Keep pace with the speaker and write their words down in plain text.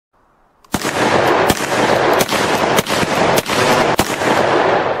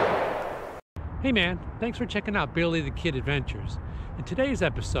Hey man, thanks for checking out Billy the Kid Adventures. In today's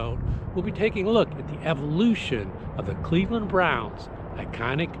episode, we'll be taking a look at the evolution of the Cleveland Browns'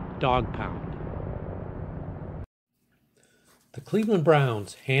 iconic dog pound. The Cleveland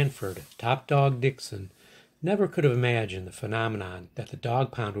Browns' Hanford Top Dog Dixon never could have imagined the phenomenon that the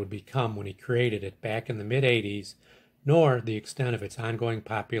dog pound would become when he created it back in the mid-'80s, nor the extent of its ongoing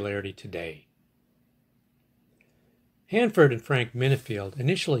popularity today. Hanford and Frank Minifield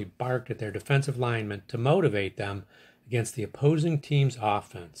initially barked at their defensive linemen to motivate them against the opposing team's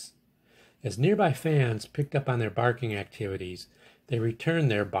offense. As nearby fans picked up on their barking activities, they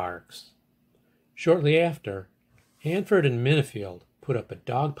returned their barks. Shortly after, Hanford and Minifield put up a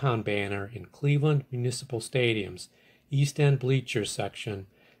dog pound banner in Cleveland Municipal Stadium's East End bleachers section,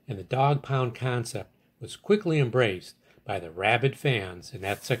 and the dog pound concept was quickly embraced by the rabid fans in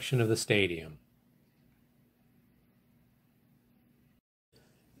that section of the stadium.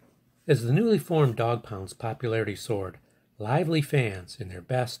 As the newly formed dog pound's popularity soared, lively fans in their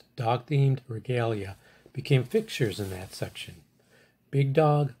best dog-themed regalia became fixtures in that section. Big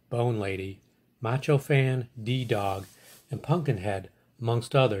Dog, Bone Lady, Macho Fan, D-Dog, and Pumpkinhead,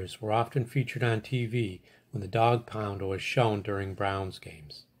 amongst others, were often featured on TV when the dog pound was shown during Browns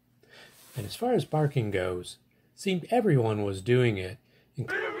games. And as far as barking goes, it seemed everyone was doing it. Here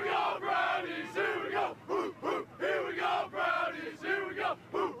we go, Brownies! Here we go! Woo, woo. Here we go, Brownies! Here we go!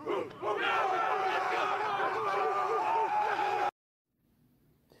 Woo, woo.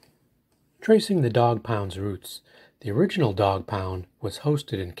 Tracing the dog pound's roots, the original dog pound was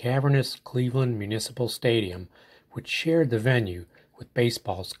hosted in cavernous Cleveland Municipal Stadium, which shared the venue with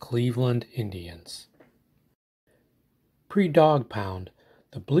baseball's Cleveland Indians. Pre-dog pound,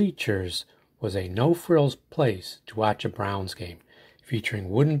 the bleachers was a no-frills place to watch a Browns game, featuring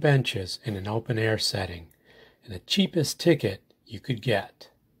wooden benches in an open-air setting, and the cheapest ticket you could get.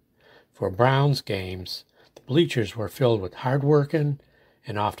 For Browns games, the bleachers were filled with hard-working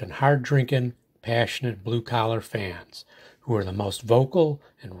and often hard-drinking, passionate blue-collar fans who were the most vocal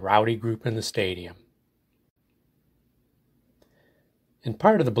and rowdy group in the stadium. And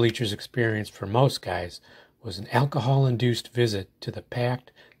part of the bleachers' experience for most guys was an alcohol-induced visit to the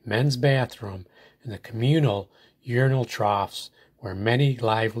packed men's bathroom and the communal urinal troughs where many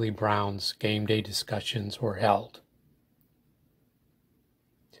lively Browns game day discussions were held.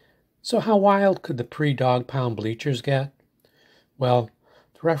 So how wild could the pre-dog pound bleachers get? Well,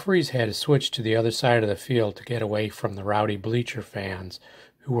 the referees had to switch to the other side of the field to get away from the rowdy bleacher fans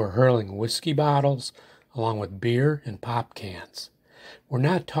who were hurling whiskey bottles along with beer and pop cans. We're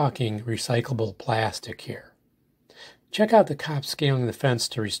not talking recyclable plastic here. Check out the cops scaling the fence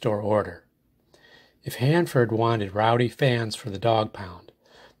to restore order. If Hanford wanted rowdy fans for the dog pound,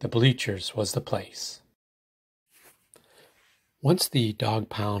 the bleachers was the place. Once the dog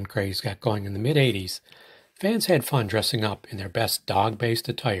pound craze got going in the mid-'80s, fans had fun dressing up in their best dog-based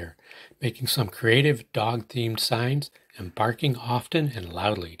attire, making some creative dog-themed signs and barking often and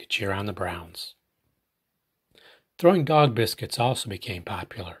loudly to cheer on the Browns. Throwing dog biscuits also became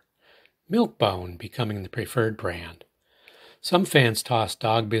popular, Milk-Bone becoming the preferred brand. Some fans tossed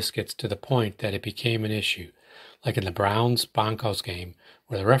dog biscuits to the point that it became an issue, like in the Browns-Broncos game,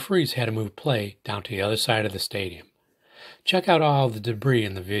 where the referees had to move play down to the other side of the stadium. Check out all the debris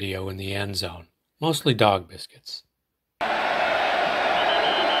in the video in the end zone, mostly dog biscuits. All right,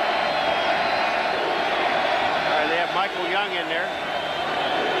 they have Michael Young in there.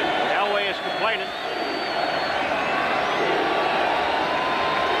 Elway is complaining.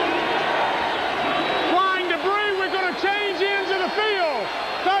 Flying debris, we're going to change ends of the field.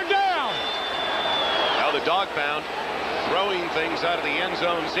 Third down. Now the dog pound throwing things out of the end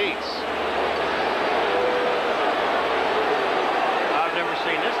zone seats. I've never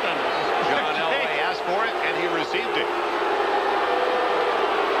seen this done. John Elway asked for it, and he received it.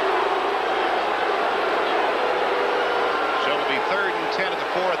 So it'll be 3rd and 10 at the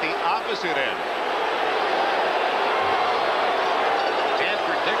 4 at the opposite end.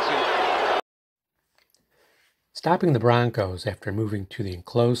 Hanford Dixon. Stopping the Broncos after moving to the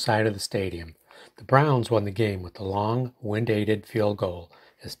enclosed side of the stadium, the Browns won the game with a long, wind-aided field goal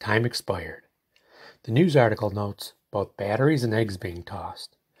as time expired. The news article notes both batteries and eggs being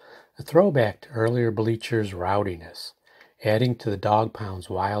tossed, a throwback to earlier bleachers' rowdiness, adding to the dog pound's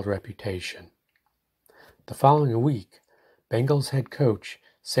wild reputation. The following week, Bengals head coach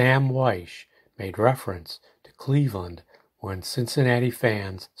Sam Weish made reference to Cleveland when Cincinnati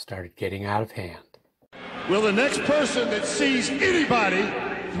fans started getting out of hand. Will the next person that sees anybody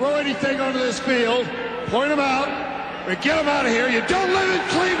throw anything onto this field, point them out, and get them out of here. You don't live in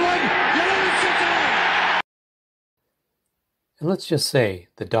Cleveland, you live in Cincinnati. And let's just say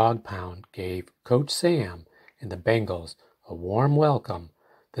the Dog Pound gave Coach Sam and the Bengals a warm welcome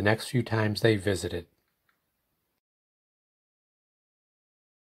the next few times they visited.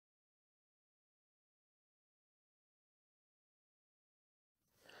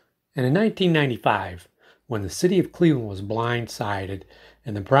 And in 1995, when the city of Cleveland was blindsided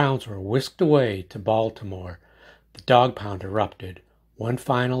and the Browns were whisked away to Baltimore, the Dog Pound erupted one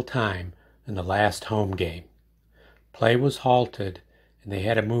final time in the last home game. Play was halted, and they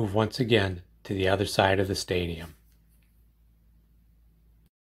had to move once again to the other side of the stadium.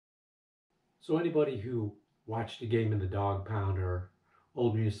 So anybody who watched a game in the Dog Pound or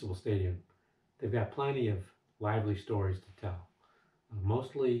Old Municipal Stadium, they've got plenty of lively stories to tell,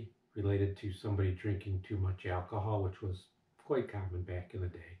 mostly related to somebody drinking too much alcohol, which was quite common back in the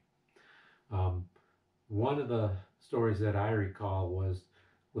day. One of the stories that I recall was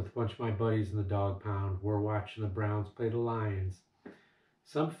with a bunch of my buddies in the Dog Pound. We're watching the Browns play the Lions.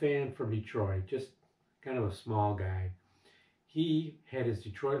 Some fan from Detroit, just kind of a small guy, he had his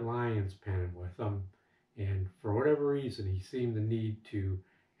Detroit Lions pennant with him, and for whatever reason, he seemed the need to,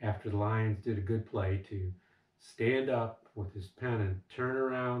 after the Lions did a good play, to stand up with his pennant, turn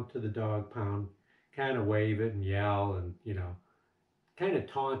around to the Dog Pound, kind of wave it and yell and, kind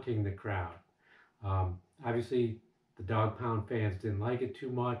of taunting the crowd. Obviously, the Dog Pound fans didn't like it too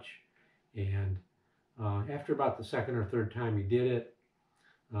much, and after about the second or third time he did it,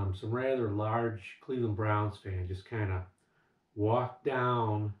 some rather large Cleveland Browns fans just kind of walked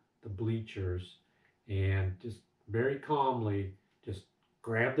down the bleachers and just very calmly just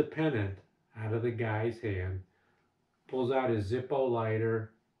grabbed the pennant out of the guy's hand, pulls out his Zippo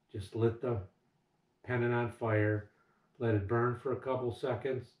lighter, just lit the pennant on fire, let it burn for a couple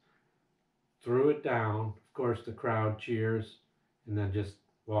seconds, threw it down. Of course, the crowd cheers, and then just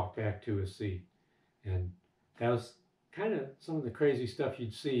walked back to his seat. And that was kind of some of the crazy stuff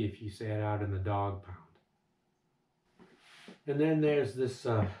you'd see if you sat out in the Dog Pound. And then there's this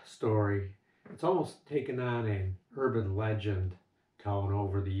story. It's almost taken on an urban legend tone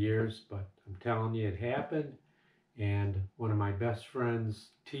over the years, but I'm telling you, it happened. And one of my best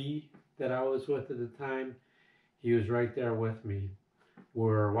friends, T, that I was with at the time, he was right there with me.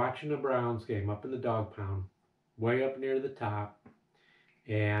 We're watching a Browns game up in the Dog Pound, way up near the top,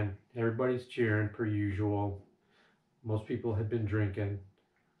 and everybody's cheering per usual. Most people had been drinking,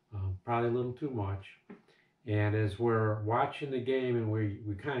 probably a little too much. And as we're watching the game and we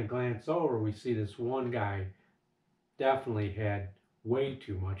kind of glance over, we see this one guy definitely had way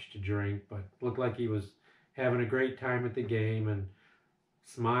too much to drink, but looked like he was having a great time at the game and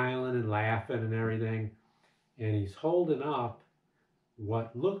smiling and laughing and everything. And he's holding up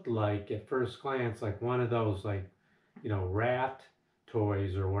what looked like, at first glance, like one of those, rat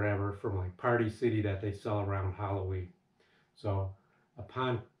toys or whatever from like Party City that they sell around Halloween. So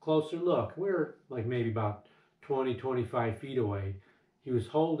upon closer look, we're like maybe about 20, 25 feet away. He was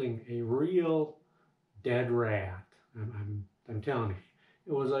holding a real dead rat. I'm telling you,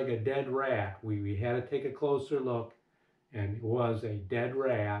 it was like a dead rat. We had to take a closer look, and it was a dead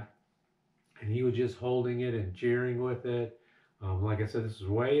rat. And he was just holding it and cheering with it. Like I said, this is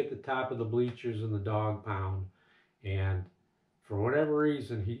way at the top of the bleachers in the Dog Pound. And for whatever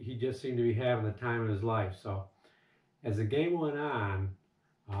reason, he just seemed to be having the time of his life. So as the game went on,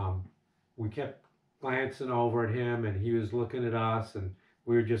 we kept glancing over at him, and he was looking at us, and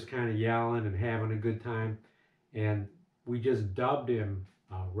we were just kind of yelling and having a good time. And we just dubbed him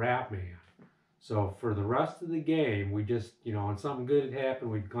Rat Man. So for the rest of the game, we just, when something good had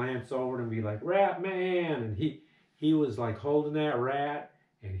happened, we'd glance over and be like, Rat Man! And he was like holding that rat,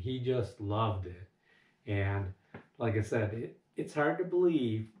 and he just loved it. And like I said, it's hard to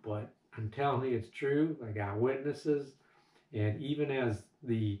believe, but I'm telling you, it's true. I got witnesses. And even as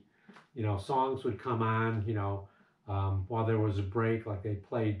the, songs would come on, while there was a break, like they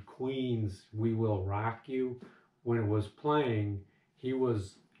played Queen's We Will Rock You, when it was playing, he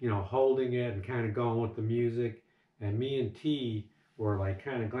was, holding it and kind of going with the music. And me and T were like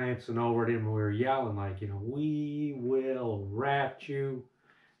kind of glancing over at him, and we were yelling like, we will rat you.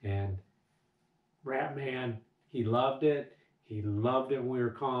 And Rat Man, he loved it. He loved it when we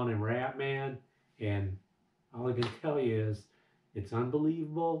were calling him Rat Man. And all I can tell you is, it's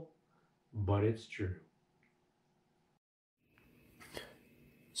unbelievable, but it's true.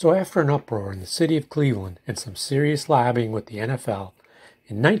 So after an uproar in the city of Cleveland and some serious lobbying with the NFL,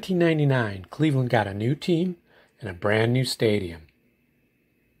 in 1999, Cleveland got a new team and a brand new stadium.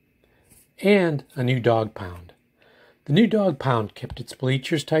 And a new Dog Pound. The new Dog Pound kept its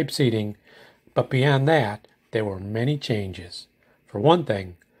bleachers type seating, but beyond that, there were many changes. For one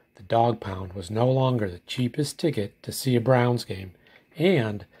thing, the Dog Pound was no longer the cheapest ticket to see a Browns game,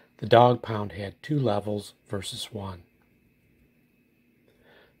 and the Dog Pound had 2 levels versus 1.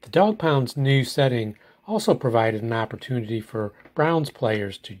 The Dog Pound's new setting also provided an opportunity for Browns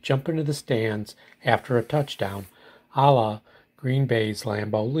players to jump into the stands after a touchdown, a la Green Bay's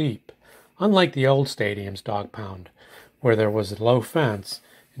Lambeau Leap, unlike the old stadium's Dog Pound, where there was a low fence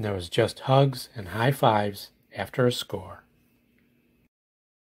and there was just hugs and high fives after a score.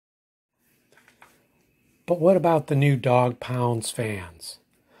 But what about the new Dog Pound's fans?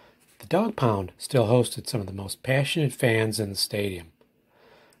 The Dog Pound still hosted some of the most passionate fans in the stadium,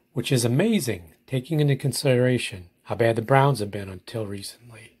 which is amazing taking into consideration how bad the Browns have been until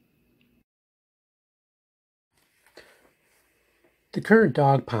recently. The current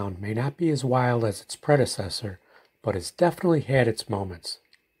Dog Pound may not be as wild as its predecessor, but it's definitely had its moments,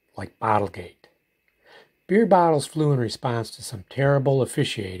 like Bottlegate. Beer bottles flew in response to some terrible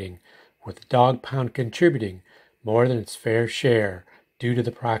officiating, with the Dog Pound contributing more than its fair share due to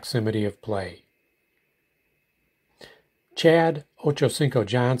the proximity of play. Chad Ochocinco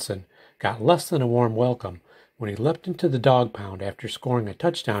Johnson got less than a warm welcome when he leapt into the Dog Pound after scoring a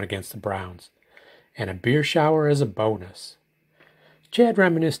touchdown against the Browns, and a beer shower as a bonus. Chad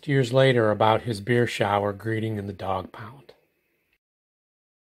reminisced years later about his beer shower greeting in the Dog Pound.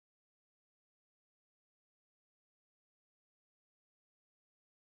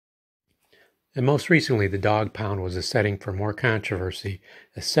 And most recently, the Dog Pound was a setting for more controversy,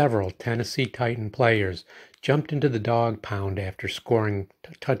 as several Tennessee Titan players jumped into the Dog Pound after scoring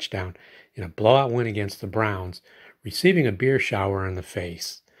a touchdown in a blowout win against the Browns, receiving a beer shower in the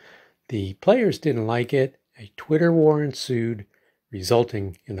face. The players didn't like it. A Twitter war ensued,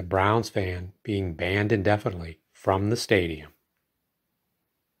 resulting in the Browns fan being banned indefinitely from the stadium.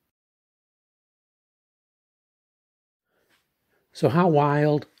 So how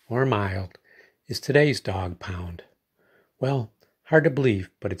wild or mild is today's Dog Pound? Well, hard to believe,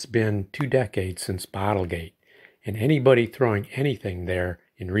 but it's been 2 decades since Bottlegate, and anybody throwing anything there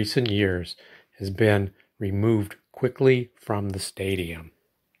in recent years has been removed quickly from the stadium.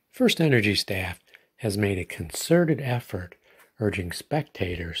 First Energy staff has made a concerted effort urging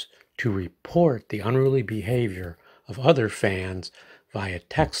spectators to report the unruly behavior of other fans via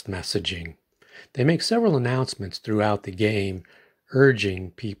text messaging. They make several announcements throughout the game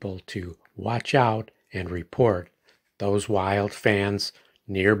urging people to watch out and report those wild fans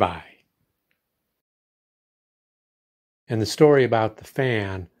nearby. And the story about the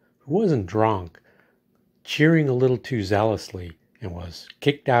fan who wasn't drunk, cheering a little too zealously, and was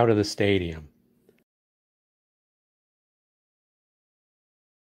kicked out of the stadium.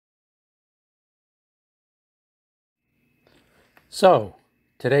 So,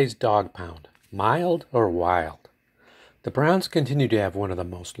 today's Dog Pound, mild or wild? The Browns continue to have one of the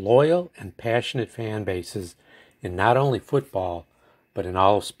most loyal and passionate fan bases in not only football, but in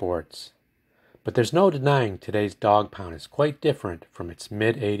all of sports. But there's no denying today's Dog Pound is quite different from its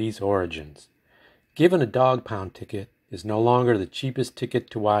mid-'80s origins. Given a Dog Pound ticket is no longer the cheapest ticket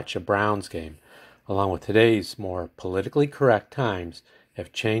to watch a Browns game, along with today's more politically correct times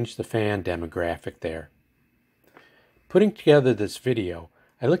have changed the fan demographic there. Putting together this video,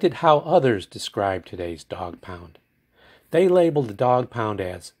 I looked at how others describe today's Dog Pound. They labeled the Dog Pound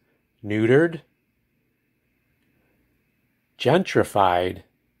as neutered, gentrified,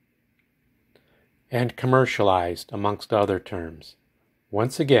 and commercialized, amongst other terms.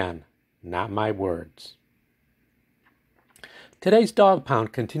 Once again, not my words. Today's Dog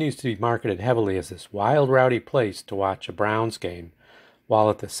Pound continues to be marketed heavily as this wild, rowdy place to watch a Browns game, while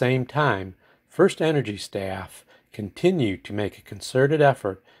at the same time, First Energy staff continue to make a concerted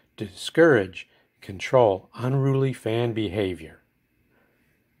effort to discourage and control unruly fan behavior.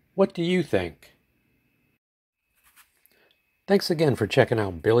 What do you think? Thanks again for checking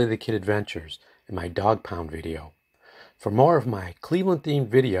out Billy the Kid Adventures and my Dog Pound video. For more of my Cleveland-themed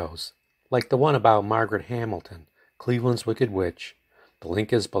videos, like the one about Margaret Hamilton, Cleveland's Wicked Witch, the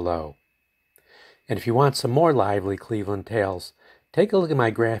link is below. And if you want some more lively Cleveland tales, take a look at my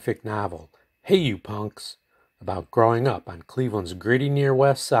graphic novel, Hey You Punks, about growing up on Cleveland's gritty near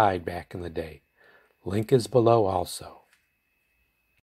west side back in the day. Link is below also.